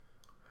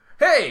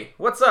Hey,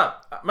 what's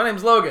up? My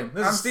name's Logan.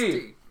 This I'm is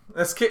Steve.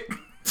 That's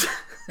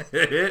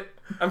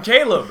I'm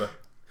Caleb.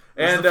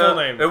 And, the full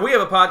name. and we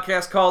have a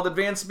podcast called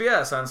Advanced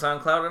BS on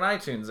SoundCloud and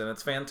iTunes, and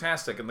it's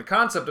fantastic. And the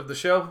concept of the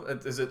show,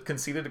 is it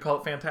conceited to call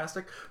it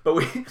fantastic? But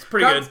it's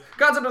pretty good.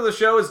 Concept of the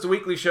show is the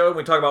weekly show, and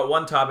we talk about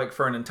one topic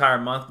for an entire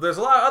month. There's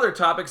a lot of other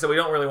topics that we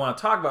don't really want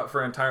to talk about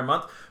for an entire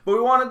month, but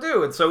we want to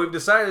do. And so we've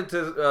decided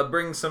to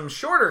bring some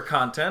shorter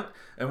content,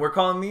 and we're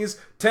calling these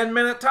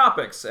 10-minute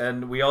topics.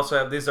 And we also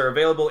have, these are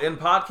available in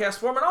podcast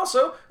form and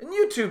also in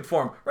YouTube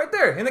form, right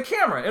there in the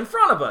camera in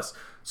front of us.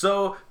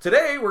 So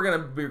today we're going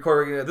to be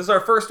recording, this is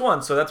our first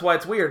one, so that's why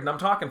it's weird and I'm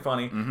talking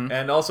funny. Mm-hmm.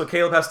 And also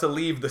Caleb has to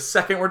leave the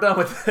second we're done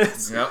with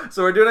this. Yep.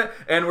 So we're doing it,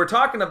 and we're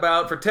talking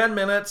about, for 10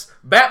 minutes,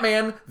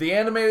 Batman, the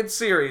animated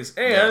series.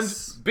 And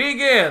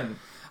begin!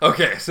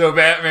 Okay, so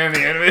Batman the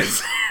animated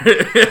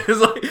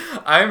series.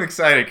 I'm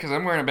excited because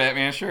I'm wearing a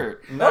Batman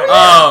shirt.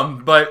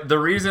 Nice. But the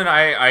reason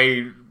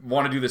I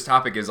want to do this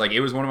topic is it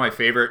was one of my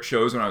favorite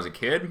shows when I was a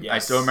kid. Yes, I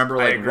still remember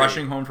I agree.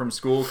 rushing home from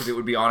school because it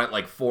would be on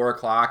at 4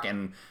 o'clock,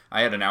 and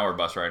I had an hour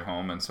bus ride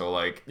home, and so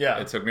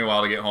it took me a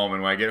while to get home.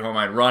 And when I get home,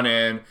 I'd run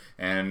in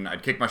and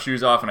I'd kick my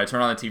shoes off and I'd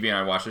turn on the TV and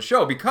I'd watch the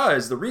show,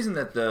 because the reason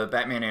that the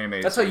Batman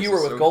animated That's how series you were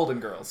is with so Golden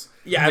Girls.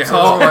 Yeah, Yeah.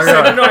 absolutely. Oh my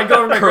God. No, I go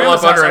over to my Curl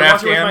up grandma's house. under an I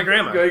watch it with Afghan. my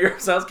grandma. Go to your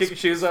house, kick your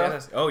shoes off.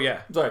 Fantastic. Oh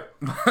yeah. Sorry.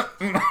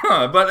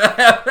 But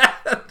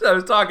I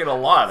was talking a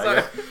lot.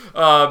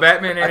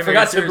 Batman animated I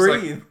forgot to series,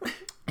 breathe.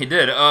 He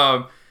did.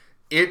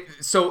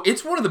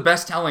 It's one of the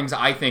best tellings,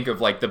 I think, of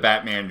the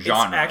Batman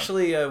genre. It's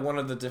actually one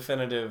of the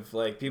definitive,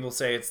 people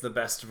say it's the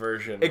best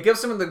version. It gives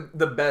some of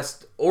the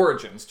best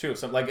origins, too.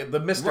 Some the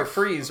Mr.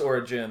 Freeze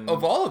origin.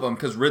 Of all of them,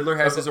 because Riddler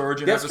has his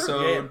origin That's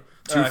episode. true, yeah.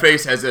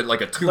 Two-Face has a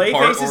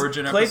two-part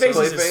origin episode.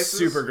 Clayface is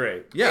super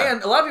great. Yeah.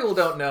 And a lot of people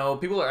don't know.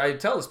 I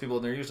tell this people,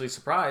 and they're usually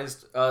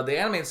surprised. The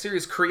animated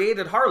series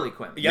created Harley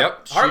Quinn.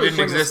 Yep. Harley She didn't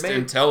Quinn was exist made-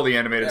 until the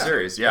animated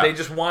series. Yeah. They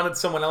just wanted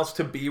someone else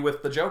to be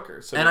with the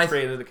Joker, so they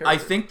created the character. I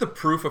think the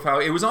proof of how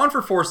it was on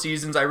for 4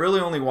 seasons. I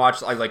really only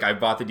watched. I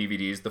bought the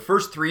DVDs. The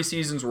first 3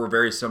 seasons were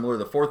very similar.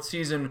 The 4th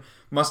season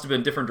must have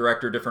been different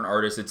director, different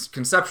artist. It's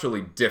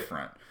conceptually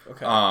different.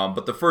 Okay.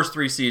 But the first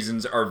 3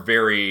 seasons are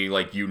very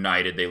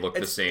united. They look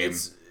the same.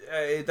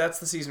 That's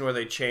the season where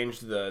they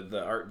changed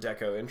the Art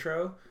Deco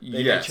intro.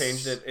 They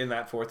changed it in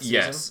that 4th season.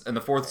 Yes, and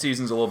the 4th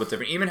season's a little bit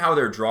different. Even how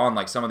they're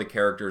drawn, some of the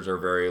characters are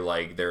very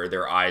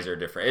their eyes are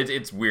different.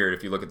 It's weird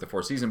if you look at the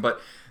 4th season, but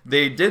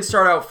they did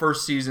start out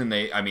first season.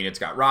 It's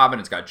got Robin,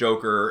 it's got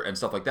Joker, and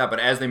stuff like that. But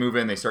as they move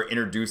in, they start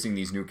introducing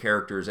these new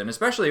characters, and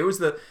especially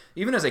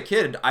even as a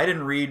kid, I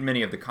didn't read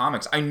many of the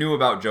comics. I knew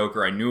about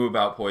Joker, I knew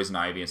about Poison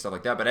Ivy and stuff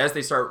like that. But as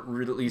they start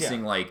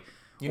releasing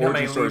you know how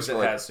many origin leaves stories it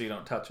for has, so you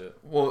don't touch it.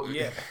 well,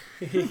 Yeah.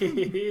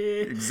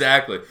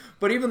 exactly.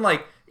 But even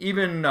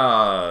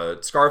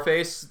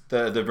Scarface,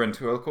 the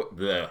ventriloquist,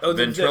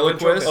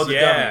 ventriloquist. Oh,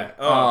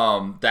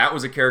 yeah. that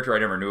was a character I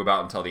never knew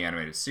about until the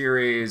animated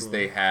series.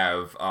 They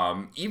have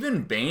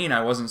even Bane.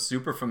 I wasn't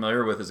super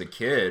familiar with as a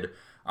kid.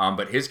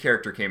 But his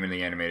character came in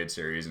the animated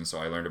series, and so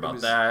I learned about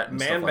that. And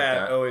Man stuff Bat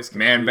like that. always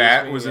confused Man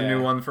Bat me, was a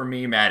new one for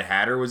me. Mad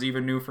Hatter was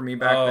even new for me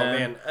back then.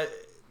 Man.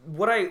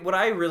 What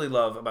I really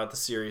love about the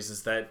series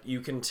is that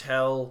you can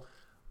tell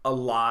a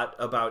lot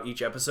about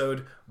each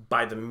episode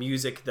by the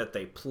music that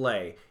they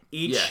play.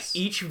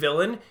 Each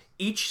villain,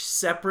 each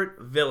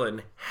separate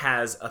villain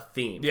has a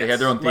theme. They had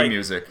their own theme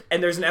music.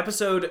 And there's an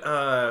episode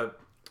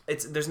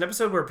there's an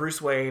episode where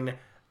Bruce Wayne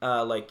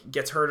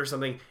gets hurt or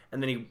something,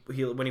 and then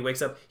he when he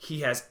wakes up,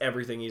 he has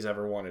everything he's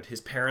ever wanted.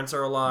 His parents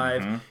are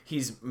alive. Mm-hmm.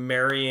 He's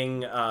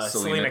marrying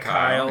Selena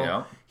Kyle.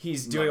 Yeah.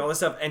 He's doing all this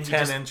stuff, and he 10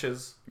 just,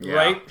 inches. Yeah,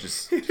 right?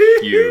 just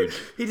huge.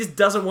 He just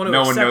doesn't want to.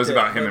 No one accept knows it.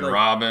 about him and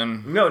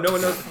Robin. No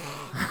one knows.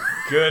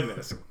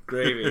 Goodness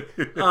gravy.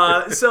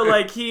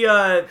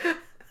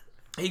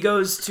 He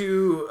goes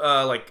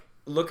to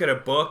look at a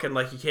book, and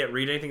he can't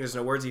read anything. There's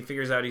no words. He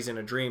figures out he's in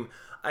a dream.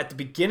 At the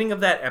beginning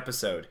of that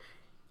episode.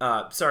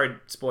 Sorry,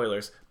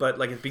 spoilers,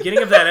 but at the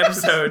beginning of that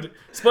episode,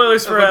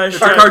 spoilers for it's a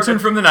cartoon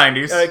from the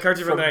 90s.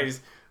 Cartoon from the 90s.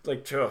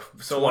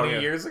 So 20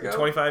 long years ago?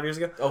 25 years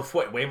ago? Oh,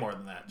 way more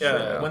than that.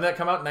 Yeah. When that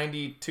come out,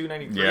 92,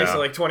 93? Yeah.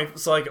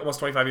 So almost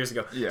 25 years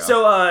ago. Yeah.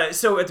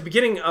 So at the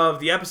beginning of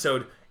the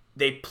episode,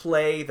 they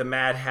play the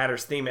Mad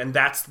Hatter's theme, and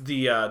that's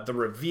the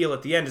reveal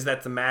at the end, is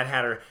that the Mad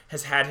Hatter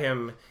has had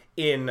him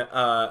in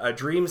a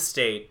dream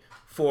state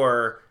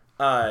for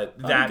that.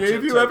 I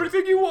gave you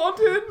everything you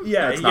wanted.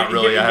 Yeah, that's not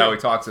really how he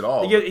talks at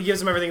all. He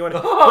gives him everything he wanted.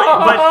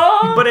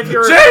 But if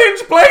you're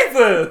Change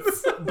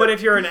places! but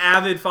if you're an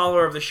avid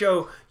follower of the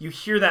show, you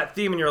hear that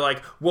theme and you're like,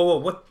 whoa,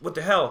 what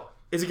the hell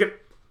is it good?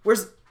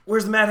 Where's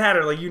the Mad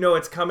Hatter?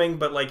 It's coming,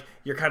 but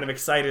you're kind of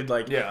excited,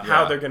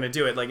 how they're gonna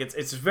do it.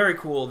 It's very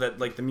cool that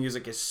the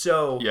music is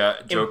so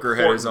Joker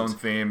had his own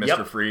theme.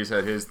 Mr. Freeze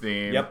had his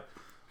theme. Yep.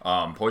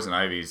 Poison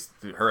Ivy's,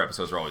 her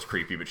episodes were always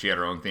creepy, but she had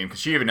her own theme, because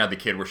she even had the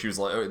kid where she was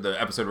the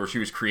episode where she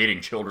was creating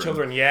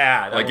children.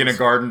 Yeah, in a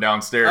garden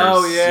downstairs.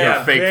 Oh, yeah.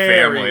 Her fake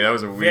family. That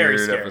was a weird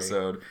scary.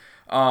 episode.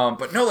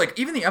 But no,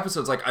 even the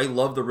episodes, I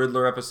love the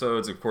Riddler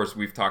episodes. Of course,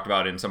 we've talked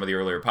about in some of the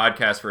earlier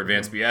podcasts for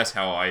Advanced BS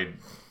how I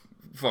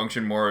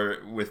function more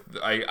with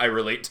I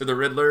relate to the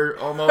Riddler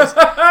almost,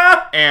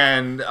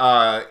 and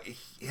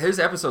his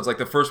episodes, like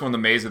the first one, The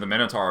Maze of the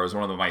Minotaur, was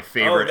one of my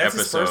favorite that's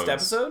episodes. his first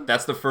episode?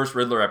 That's the first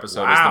Riddler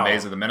episode. Wow. Is The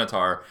Maze of the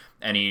Minotaur,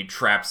 and he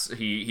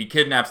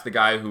kidnaps the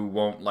guy who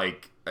won't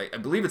I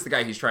believe it's the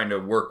guy he's trying to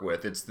work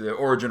with. It's the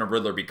origin of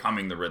Riddler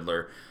becoming the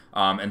Riddler.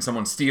 And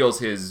someone steals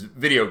his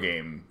video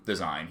game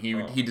design.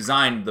 He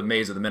designed the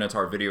Maze of the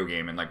Minotaur video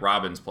game, and like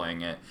Robin's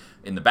playing it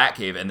in the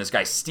Batcave, and this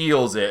guy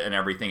steals it and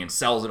everything and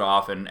sells it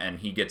off, and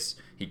he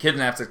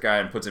kidnaps this guy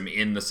and puts him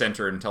in the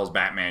center and tells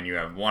Batman, you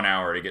have 1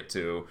 hour to get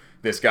to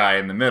this guy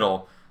in the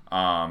middle.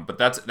 But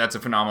that's a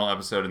phenomenal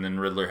episode. And then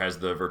Riddler has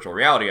the virtual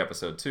reality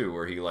episode too,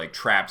 where he like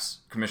traps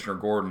Commissioner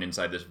Gordon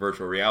inside this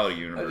virtual reality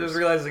universe. I'm just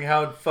realizing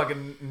how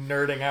fucking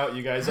nerding out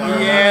you guys are.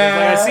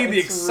 Yeah, Like, I see the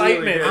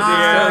excitement. Really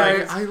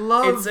I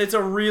love. It's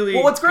a really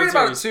Well, what's great good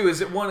about it series.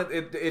 too is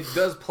it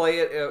does play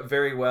it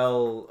very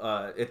well.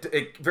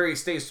 It very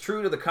stays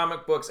true to the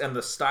comic books and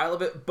the style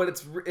of it, but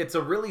it's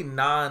a really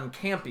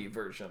non-campy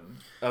version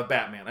of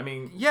Batman. I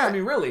mean,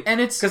 really, and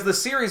it's because the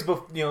series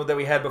that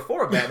we had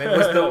before Batman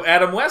was the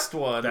Adam West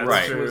one,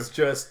 Right. which was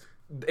just.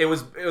 It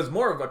was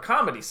more of a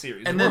comedy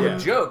series, and more then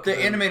of a joke. The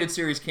animated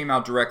series came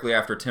out directly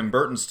after Tim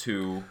Burton's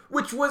 2,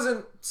 which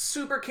wasn't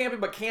super campy,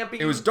 but campy.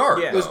 It was dark.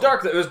 Yeah. It was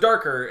dark. It was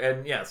darker,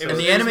 and yes, It And was,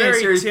 the it was animated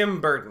very series- Tim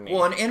Burton.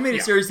 Well, an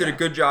animated series did a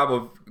good job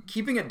of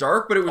keeping it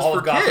dark, but it was all for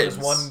of Gotham kids.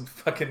 is one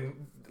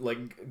fucking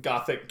like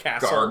gothic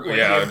castle. Like, the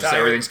just entire-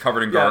 everything's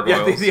covered in Yeah,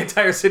 gargoyles. the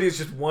entire city is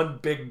just one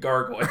big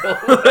gargoyle.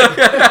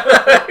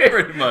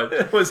 Pretty much.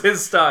 It was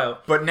his style.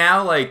 But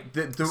now, like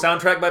the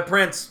Soundtrack by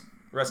Prince.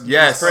 Rest in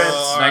yes, peace, Prince.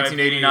 Oh,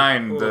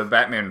 1989, the Oof.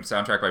 Batman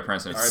soundtrack by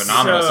Prince, and it's a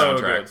phenomenal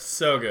soundtrack.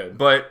 So good.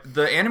 But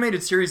the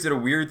animated series did a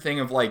weird thing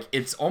of like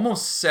it's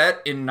almost set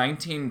in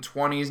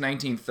 1920s,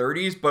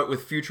 1930s, but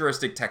with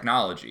futuristic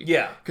technology.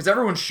 Yeah. because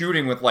everyone's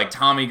shooting with like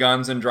Tommy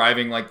guns and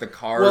driving like the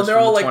cars. Well, they're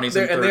from all the like, 20s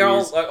and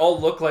 30s. they all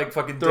look like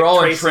fucking. They're Dick all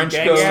in Tracy trench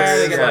gangsters. coats. Yeah,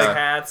 they Yeah. got like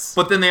hats.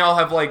 But then they all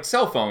have like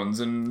cell phones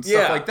and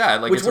stuff like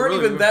that. Like which it's a weren't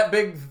really even that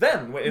big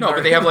then. No,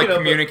 but they have like but-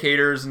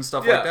 communicators and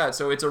stuff Yeah. like that.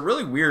 So it's a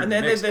really weird And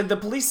then mix. the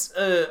police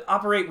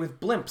operate with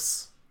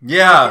blimps.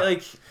 Yeah.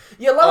 Like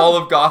Yeah, a lot all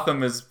of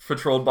Gotham is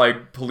patrolled by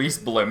police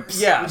blimps.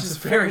 Yeah, Which is it's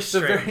very it's a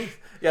strange.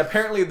 yeah,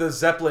 apparently the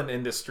Zeppelin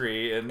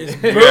industry and Is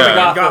booming in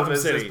Gotham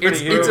City.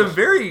 It's a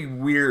very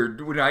weird.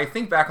 When I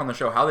think back on the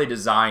show, how they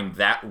designed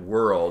that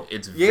world,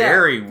 it's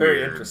very weird.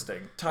 very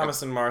interesting.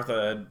 Thomas and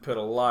Martha had put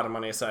a lot of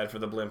money aside for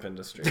the blimp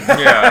industry.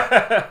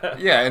 Yeah,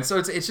 yeah, and so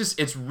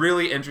it's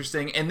really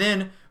interesting. And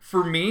then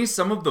for me,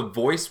 some of the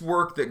voice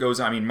work that goes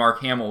on. I mean,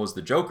 Mark Hamill was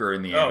the Joker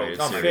in the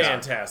animated series.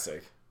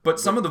 Fantastic. But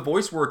some of the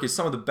voice work is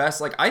some of the best.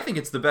 Like, I think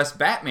it's the best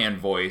Batman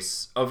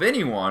voice of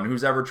anyone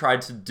who's ever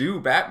tried to do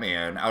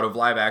Batman out of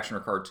live action or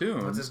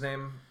cartoons. What's his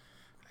name?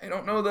 I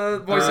don't know the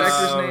voice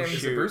actor's name.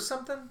 Is it Bruce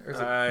something? Or is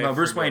it, No,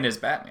 Bruce Wayne is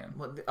Batman.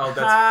 oh,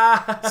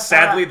 that's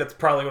sadly that's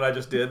probably what I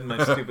just did in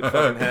my stupid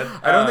fucking head.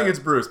 I don't think it's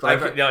Bruce,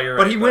 but you're right.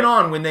 But he went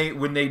on when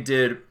they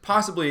did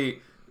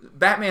possibly.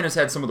 Batman has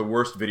had some of the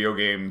worst video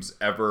games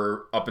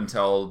ever up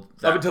until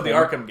the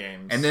Arkham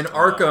games, and then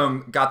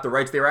Arkham got the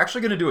rights. They were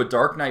actually going to do a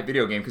Dark Knight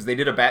video game because they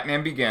did a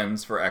Batman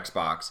Begins for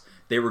Xbox.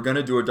 They were going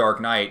to do a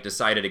Dark Knight,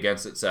 decided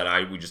against it,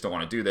 said, we just don't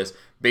want to do this.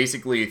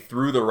 Basically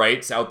threw the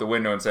rights out the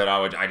window and said,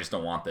 I just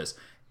don't want this.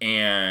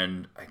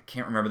 And I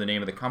can't remember the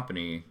name of the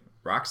company.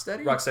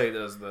 Rocksteady? Rocksteady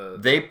does the...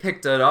 They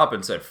picked it up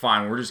and said,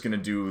 fine, we're just going to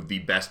do the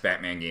best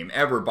Batman game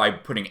ever by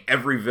putting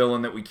every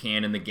villain that we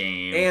can in the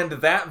game. And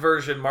that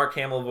version, Mark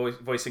Hamill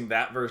voicing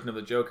that version of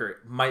the Joker,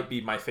 might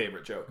be my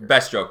favorite Joker.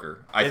 Best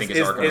Joker, I think,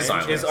 is Arkham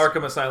Asylum. Is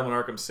Arkham Asylum and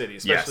Arkham City,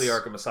 especially Yes.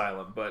 Arkham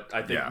Asylum, but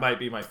I think might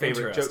be my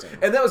favorite Joker. Interesting.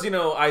 And that was,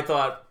 I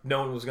thought no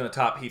one was going to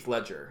top Heath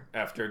Ledger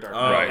after Dark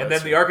Knight. Right. And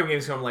then the Arkham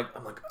games come,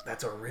 I'm like,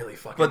 that's a really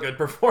fucking good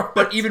performance.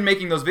 But even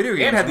making those video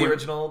games... and had the when-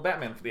 original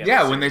Batman for the Yeah,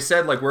 animated when they series.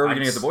 said, like, where are we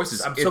going to get the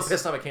voices? I'm so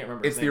pissed off I can't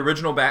remember his It's name. the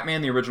original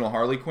Batman, the original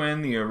Harley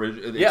Quinn, the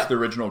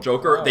original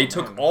Joker. Oh, they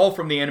took all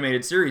from the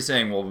animated series,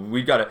 saying, "Well,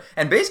 we got to."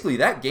 And basically,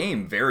 that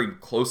game very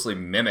closely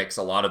mimics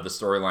a lot of the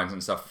storylines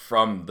and stuff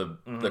from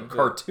the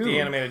cartoon, the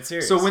animated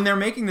series. So when they're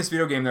making this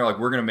video game, they're like,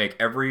 "We're going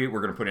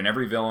to put in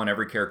every villain,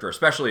 every character,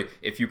 especially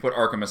if you put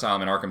Arkham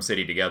Asylum and Arkham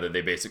City together.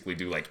 They basically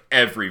do like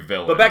every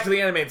villain." But back to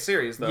the animated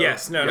series, though.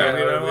 Yes, no, we don't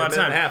have a lot of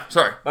time.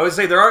 Sorry. I would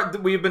say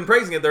we've been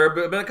praising it. There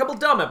have been a couple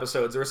dumb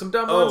episodes. There were some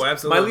dumb ones.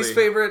 absolutely. My least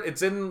favorite,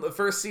 it's in the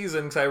first season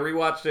because I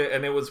rewatched it,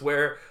 and it was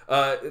where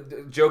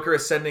Joker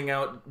is sending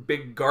out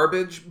big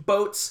garbage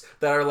boats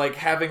that are like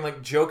having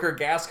like Joker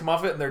gas come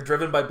off it, and they're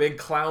driven by big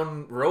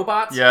clown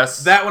robots.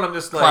 Yes. That one I'm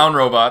just like... Clown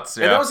robots,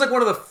 yeah. And that was like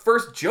one of the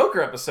first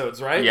Joker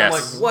episodes, right? Yes.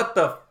 I'm like, what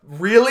the...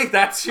 Really?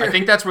 That's your... I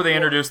think that's where they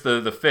introduced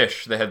the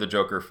fish that had the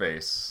Joker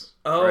face.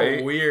 Oh,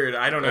 right? weird.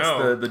 I don't That's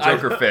know. the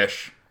Joker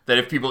fish. That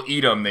if people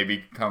eat them, they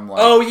become like...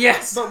 Oh,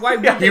 yes! But why?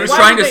 Yeah. He was why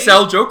trying would to they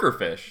sell Joker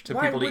fish to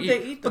Why people to would eat.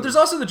 they eat But them? there's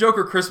also the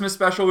Joker Christmas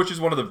special, which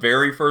is one of the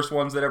very first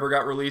ones that ever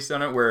got released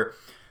on it, where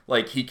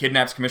like he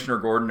kidnaps Commissioner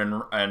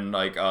Gordon and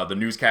like the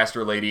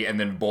newscaster lady, and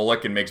then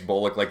Bullock, and makes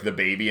Bullock like the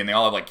baby, and they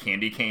all have like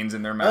candy canes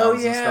in their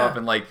mouths and stuff,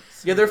 and like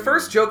their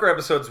first Joker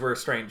episodes were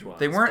strange ones.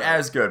 They weren't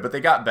as good, but they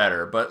got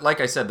better. But like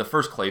I said, the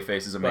first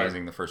Clayface is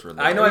amazing. The first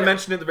Riddler. I know I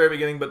mentioned it at the very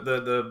beginning, but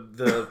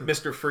the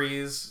Mr.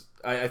 Freeze.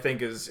 I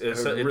think is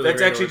really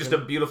that's actually just a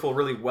beautiful,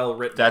 really well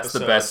written. That's episode.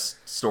 the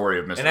best story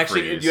of Mr. And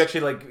actually, Freeze. you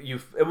actually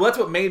well, that's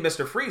what made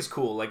Mr. Freeze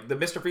cool. Like the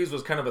Mr. Freeze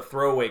was kind of a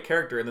throwaway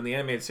character, and then the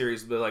animated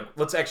series, they're like,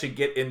 let's actually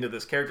get into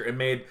this character, and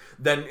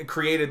then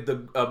created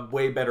a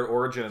way better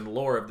origin and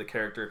lore of the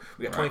character.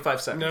 We got 25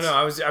 seconds. No,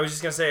 I was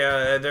just gonna say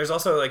there's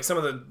also like some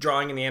of the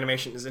drawing and the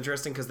animation is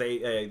interesting because they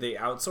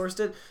outsourced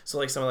it. So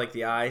like some of like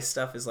the eye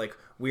stuff is like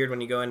weird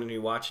when you go in and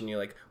you watch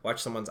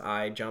someone's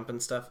eye jump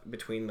and stuff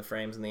between the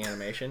frames and the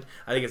animation.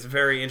 I think it's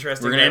very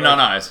interesting. We're gonna end on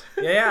eyes.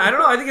 Yeah, I don't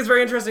know. I think it's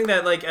very interesting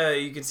that like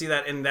you can see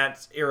that in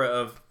that era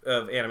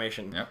of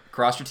animation. Yep.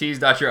 Cross your T's,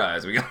 dot your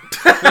I's. We got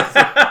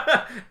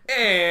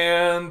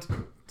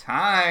and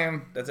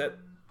time. That's it.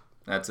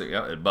 That's it.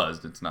 Yeah, it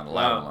buzzed. It's not a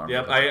loud alarm.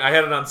 Yep. I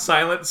had it on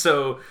silent,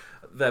 so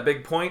that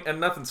big point and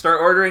nothing. Start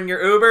ordering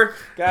your Uber.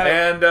 Got it.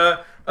 And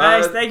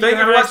nice, thank you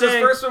for watching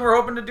this first one. We're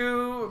hoping to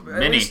do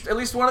at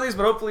least one of these,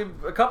 but hopefully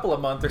a couple a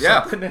month or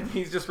Yeah. something. And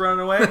he's just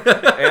running away.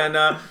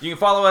 And you can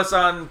follow us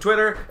on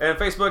Twitter and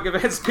Facebook,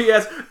 Advanced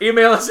PS.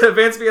 Email us at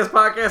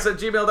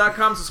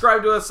advancedpspodcast@gmail.com.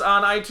 Subscribe to us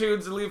on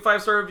iTunes and leave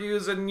 5-star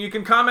reviews. And you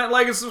can comment,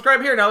 like, and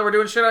subscribe here now that we're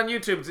doing shit on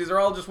YouTube. These are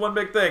all just one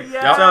big thing.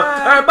 Yeah. So, all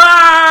right,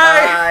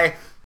 bye! Bye.